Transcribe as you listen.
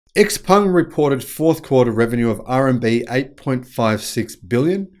Xpeng reported fourth quarter revenue of RMB 8.56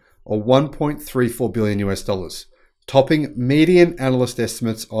 billion or $1.34 billion US dollars, topping median analyst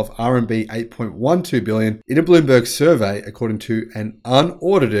estimates of RMB 8.12 billion in a Bloomberg survey, according to an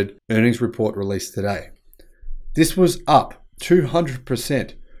unaudited earnings report released today. This was up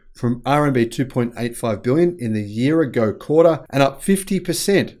 200% from RMB 2.85 billion in the year ago quarter and up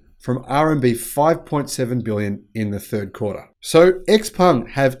 50% from RMB 5.7 billion in the third quarter. So Xpeng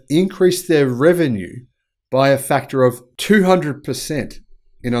have increased their revenue by a factor of 200%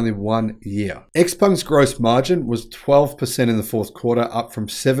 in only 1 year. Xpeng's gross margin was 12% in the fourth quarter, up from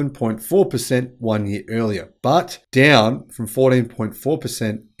 7.4% 1 year earlier, but down from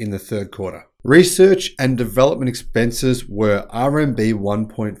 14.4% in the third quarter. Research and development expenses were RMB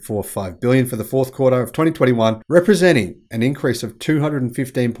 1.45 billion for the fourth quarter of 2021, representing an increase of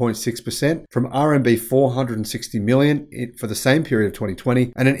 215.6% from RMB 460 million for the same period of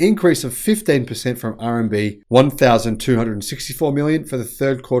 2020, and an increase of 15% from RMB 1,264 million for the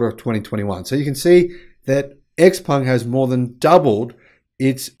third quarter of 2021. So you can see that Xpeng has more than doubled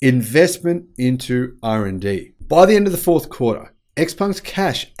its investment into R&D. By the end of the fourth quarter, Xpeng's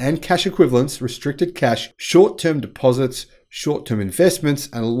cash and cash equivalents, restricted cash, short-term deposits, short-term investments,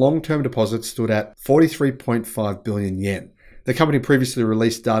 and long-term deposits stood at 43.5 billion yen. The company previously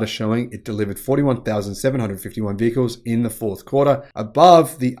released data showing it delivered 41,751 vehicles in the fourth quarter,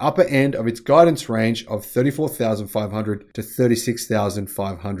 above the upper end of its guidance range of 34,500 to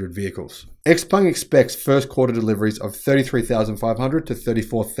 36,500 vehicles. Xpeng expects first quarter deliveries of 33,500 to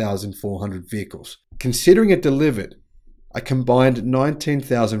 34,400 vehicles. Considering it delivered a combined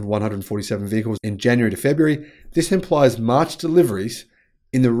 19,147 vehicles in January to February, this implies March deliveries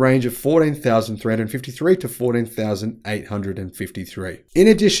in the range of 14,353 to 14,853. In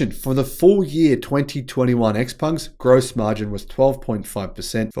addition, for the full year 2021, Xpeng's gross margin was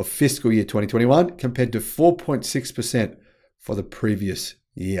 12.5% for fiscal year 2021 compared to 4.6% for the previous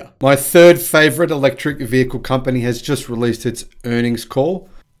year. My third favorite electric vehicle company has just released its earnings call,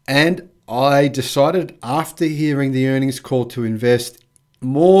 and I decided after hearing the earnings call to invest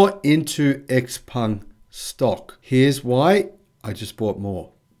more into Xpeng stock. Here's why: I just bought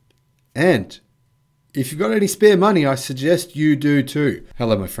more. And if you've got any spare money, I suggest you do too.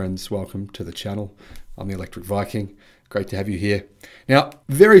 Hello, my friends. Welcome to the channel. I'm the Electric Viking. Great to have you here. Now,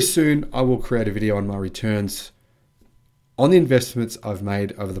 very soon I will create a video on my returns on the investments I've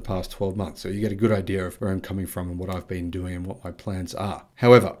made over the past 12 months. So you get a good idea of where I'm coming from and what I've been doing and what my plans are.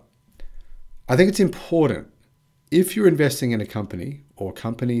 However, I think it's important, if you're investing in a company or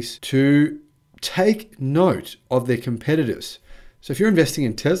companies, to take note of their competitors. So if you're investing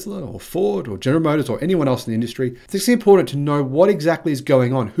in Tesla or Ford or General Motors or anyone else in the industry, it's important to know what exactly is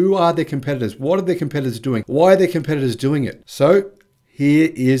going on. Who are their competitors? What are their competitors doing? Why are their competitors doing it? So here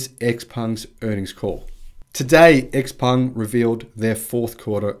is Xpeng's earnings call. Today, Xpeng revealed their fourth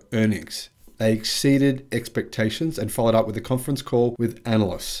quarter earnings. They exceeded expectations and followed up with a conference call with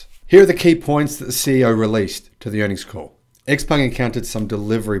analysts. Here are the key points that the CEO released to the earnings call. Xpeng encountered some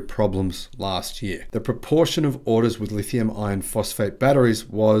delivery problems last year. The proportion of orders with lithium iron phosphate batteries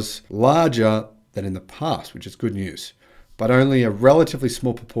was larger than in the past, which is good news, but only a relatively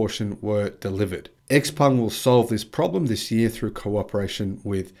small proportion were delivered. Xpeng will solve this problem this year through cooperation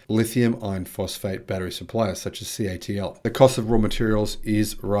with lithium iron phosphate battery suppliers such as CATL. The cost of raw materials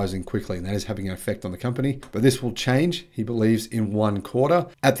is rising quickly, and that is having an effect on the company, but this will change, he believes, in 1 quarter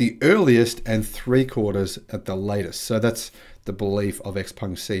at the earliest and 3 quarters at the latest. So that's the belief of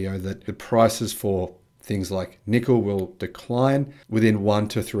Xpeng's CEO, that the prices for things like nickel will decline within 1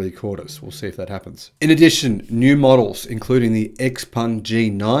 to 3 quarters. We'll see if that happens. In addition, new models, including the Xpeng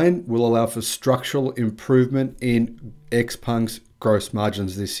G9, will allow for structural improvement in Xpeng's gross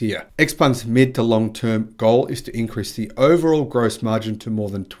margins this year. Xpeng's mid to long-term goal is to increase the overall gross margin to more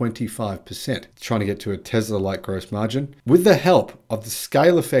than 25%, trying to get to a Tesla-like gross margin. With the help of the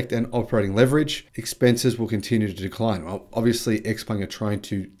scale effect and operating leverage, expenses will continue to decline. Well, obviously, Xpeng are trying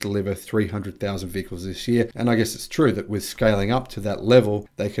to deliver 300,000 vehicles this year, and I guess it's true that with scaling up to that level,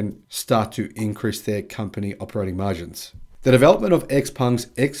 they can start to increase their company operating margins. The development of Xpeng's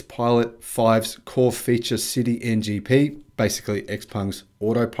X-Pilot 5's core feature City NGP, basically Xpeng's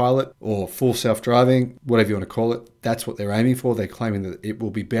autopilot or full self-driving, whatever you want to call it, that's what they're aiming for. They're claiming that it will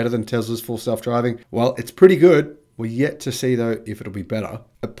be better than Tesla's full self-driving. Well, it's pretty good. We're yet to see, though, if it'll be better.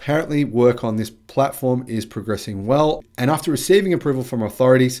 Apparently, work on this platform is progressing well, and after receiving approval from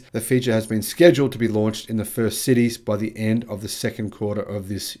authorities, the feature has been scheduled to be launched in the first cities by the end of the second quarter of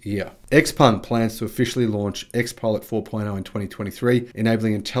this year. Xpeng plans to officially launch Xpilot 4.0 in 2023,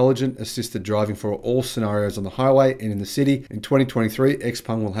 enabling intelligent assisted driving for all scenarios on the highway and in the city. In 2023,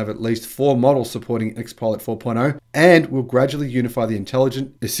 Xpeng will have at least 4 models supporting Xpilot 4.0 and will gradually unify the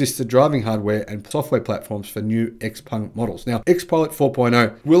intelligent assisted driving hardware and software platforms for new Xpeng models. Now, Xpilot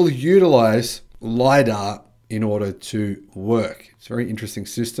 4.0 will utilize LiDAR in order to work. It's a very interesting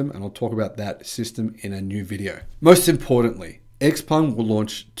system, and I'll talk about that system in a new video. Most importantly, Xpeng will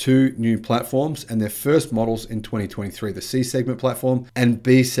launch 2 new platforms and their first models in 2023, the C segment platform and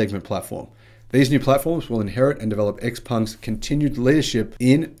B segment platform. These new platforms will inherit and develop Xpeng's continued leadership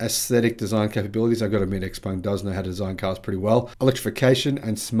in aesthetic design capabilities. I've got to admit, Xpeng does know how to design cars pretty well, electrification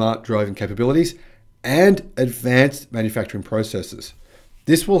and smart driving capabilities, and advanced manufacturing processes.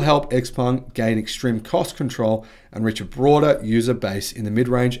 This will help Xpeng gain extreme cost control and reach a broader user base in the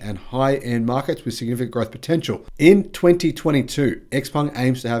mid-range and high-end markets with significant growth potential. In 2022, Xpeng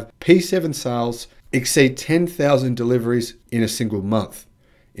aims to have P7 sales exceed 10,000 deliveries in a single month.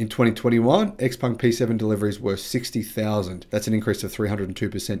 In 2021, Xpeng P7 deliveries were 60,000. That's an increase of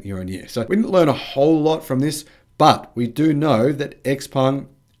 302% year on year. So we didn't learn a whole lot from this, but we do know that Xpeng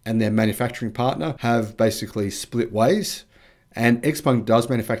and their manufacturing partner have basically split ways. And Xpeng does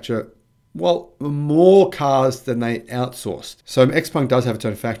manufacture, well, more cars than they outsourced. So Xpeng does have its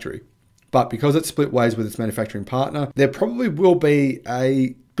own factory, but because it's split ways with its manufacturing partner, there probably will be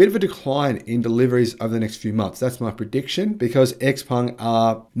a bit of a decline in deliveries over the next few months. That's my prediction, because Xpeng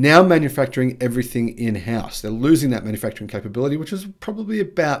are now manufacturing everything in-house. They're losing that manufacturing capability, which is probably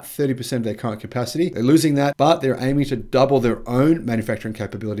about 30% of their current capacity. They're losing that, but they're aiming to double their own manufacturing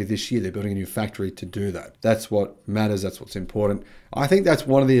capability this year. They're building a new factory to do that. That's what matters. That's what's important. I think that's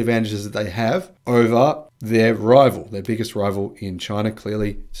one of the advantages that they have over their rival, their biggest rival in China.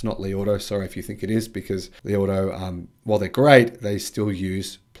 Clearly, it's not Li Auto. Sorry if you think it is, because Li Auto, while they're great, they still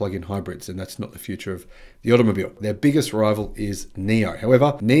use plug-in hybrids, and that's not the future of the automobile. Their biggest rival is NIO.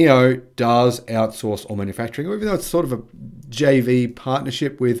 However, NIO does outsource all manufacturing, even though it's sort of a JV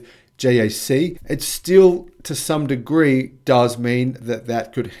partnership with JAC, it still to some degree does mean that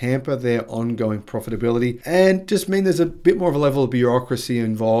that could hamper their ongoing profitability and just mean there's a bit more of a level of bureaucracy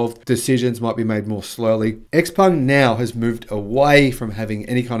involved. Decisions might be made more slowly. Xpeng now has moved away from having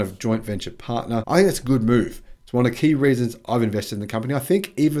any kind of joint venture partner. I think that's a good move. It's one of the key reasons I've invested in the company. I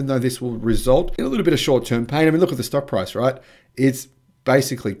think even though this will result in a little bit of short-term pain, I mean, look at the stock price, right? It's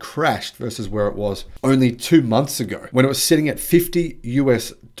basically crashed versus where it was only 2 months ago when it was sitting at $50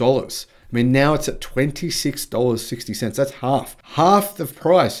 US. I mean, now it's at $26.60. That's half the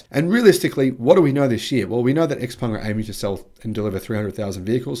price. And realistically, what do we know this year? Well, we know that Xpeng are aiming to sell and deliver 300,000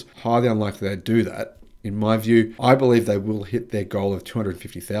 vehicles. Highly unlikely they do that. In my view, I believe they will hit their goal of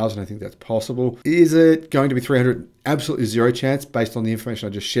 250,000. I think that's possible. Is it going to be 300? Absolutely zero chance based on the information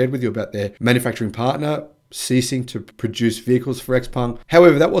I just shared with you about their manufacturing partner ceasing to produce vehicles for Xpeng.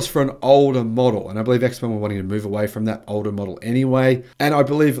 However, that was for an older model, and I believe Xpeng were wanting to move away from that older model anyway, and I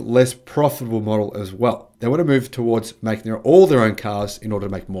believe less profitable model as well. They want to move towards making all their own cars in order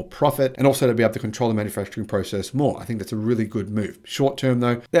to make more profit and also to be able to control the manufacturing process more. I think that's a really good move. Short term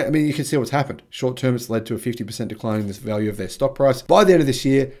though, I mean, you can see what's happened. Short term, it's led to a 50% decline in this value of their stock price. By the end of this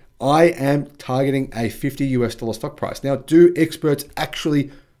year, I am targeting a $50 US stock price. Now, do experts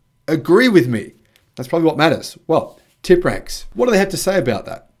actually agree with me? That's probably what matters. Well, tip ranks. What do they have to say about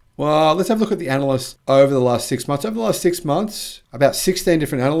that? Well, let's have a look at the analysts over the last 6 months. Over the last 6 months, about 16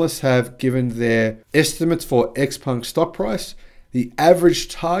 different analysts have given their estimates for Xpeng stock price. The average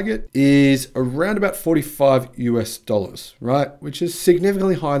target is around about $45 US, right? Which is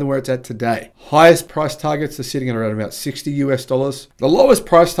significantly higher than where it's at today. Highest price targets are sitting at around about $60 US. The lowest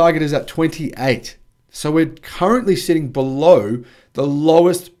price target is at 28. So we're currently sitting below the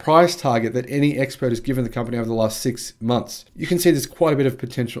lowest price target that any expert has given the company over the last 6 months. You can see there's quite a bit of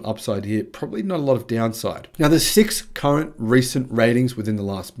potential upside here, probably not a lot of downside. Now, there's 6 current recent ratings within the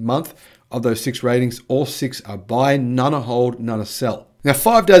last month. Of those 6 ratings, all 6 are buy, none are hold, none are sell. Now,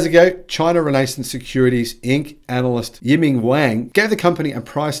 5 days ago, China Renaissance Securities Inc. analyst Yiming Wang gave the company a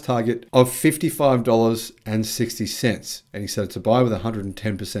price target of $55.60, and he said it's a buy with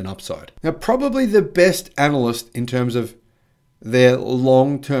 110% upside. Now, probably the best analyst in terms of their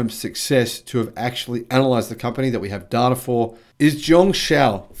long-term success to have actually analyzed the company that we have data for is Zhong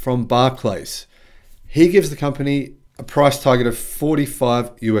Xiao from Barclays. He gives the company a price target of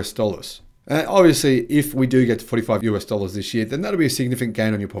 $45 US. Obviously, if we do get to $45 US this year, then that'll be a significant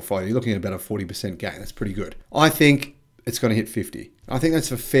gain on your portfolio. You're looking at about a 40% gain. That's pretty good. I think it's going to hit 50. I think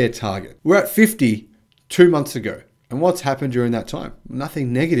that's a fair target. We're at 50 2 months ago. And what's happened during that time?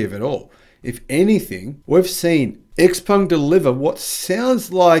 Nothing negative at all. If anything, we've seen Xpeng deliver what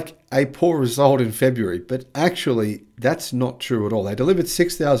sounds like a poor result in February, but actually that's not true at all. They delivered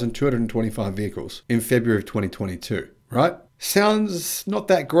 6,225 vehicles in February of 2022, right? Sounds not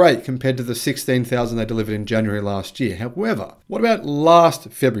that great compared to the 16,000 they delivered in January last year. However, what about last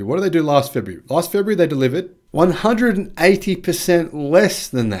February? What did they do last February? Last February, they delivered 180% less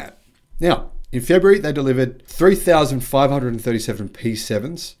than that. Now, in February, they delivered 3,537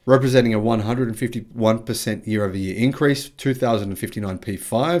 P7s, representing a 151% year-over-year increase, 2,059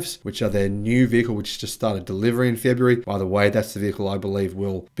 P5s, which are their new vehicle, which just started delivery in February. By the way, that's the vehicle I believe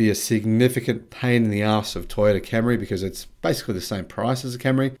will be a significant pain in the ass of Toyota Camry because it's basically the same price as a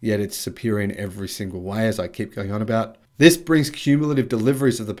Camry, yet it's superior in every single way, as I keep going on about. This brings cumulative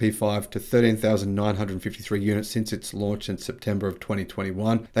deliveries of the P5 to 13,953 units since its launch in September of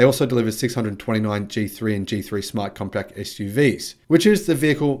 2021. They also delivered 629 G3 and G3 smart compact SUVs, which is the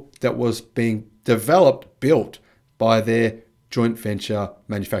vehicle that was being built by their joint venture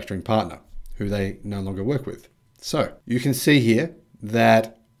manufacturing partner, who they no longer work with. So you can see here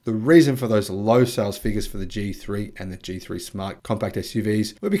that the reason for those low sales figures for the G3 and the G3 Smart Compact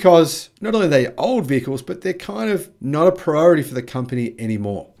SUVs were because not only are they old vehicles, but they're kind of not a priority for the company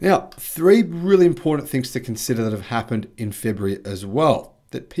anymore. Now, 3 really important things to consider that have happened in February as well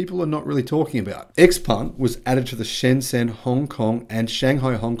that people are not really talking about. Xpeng was added to the Shenzhen, Hong Kong, and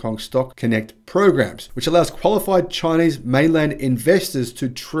Shanghai, Hong Kong Stock Connect programs, which allows qualified Chinese mainland investors to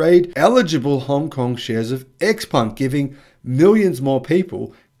trade eligible Hong Kong shares of Xpeng, giving millions more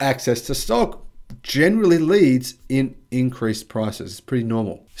people access to stock. Generally leads in increased prices. It's pretty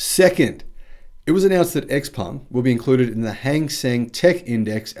normal. Second, it was announced that Xpeng will be included in the Hang Seng Tech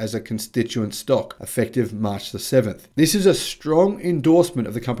Index as a constituent stock, effective March the 7th. This is a strong endorsement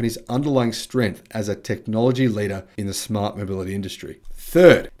of the company's underlying strength as a technology leader in the smart mobility industry.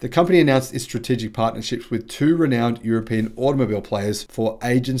 Third, the company announced its strategic partnerships with 2 renowned European automobile players for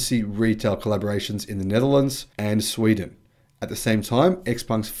agency retail collaborations in the Netherlands and Sweden. At the same time,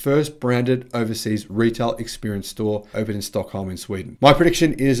 Xpeng's first branded overseas retail experience store opened in Stockholm in Sweden. My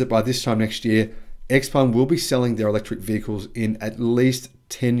prediction is that by this time next year, Xpeng will be selling their electric vehicles in at least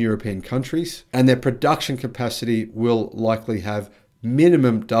 10 European countries, and their production capacity will likely have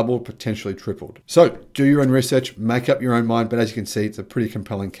minimum doubled, potentially tripled. So do your own research, make up your own mind. But as you can see, it's a pretty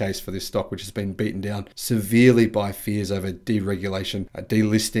compelling case for this stock, which has been beaten down severely by fears over deregulation, a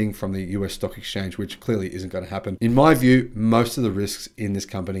delisting from the US stock exchange, which clearly isn't going to happen. In my view, most of the risks in this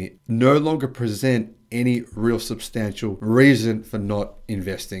company no longer present any real substantial reason for not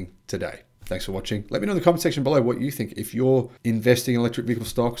investing today. Thanks for watching. Let me know in the comment section below what you think. If you're investing in electric vehicle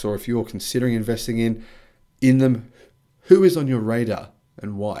stocks, or if you're considering investing in them, who is on your radar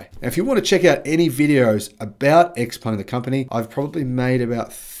and why? Now, if you want to check out any videos about Xpeng, the company, I've probably made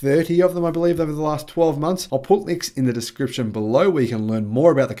about 30 of them, I believe, over the last 12 months. I'll put links in the description below where you can learn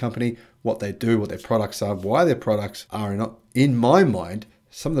more about the company, what they do, what their products are, why their products are, in my mind,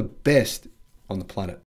 some of the best on the planet.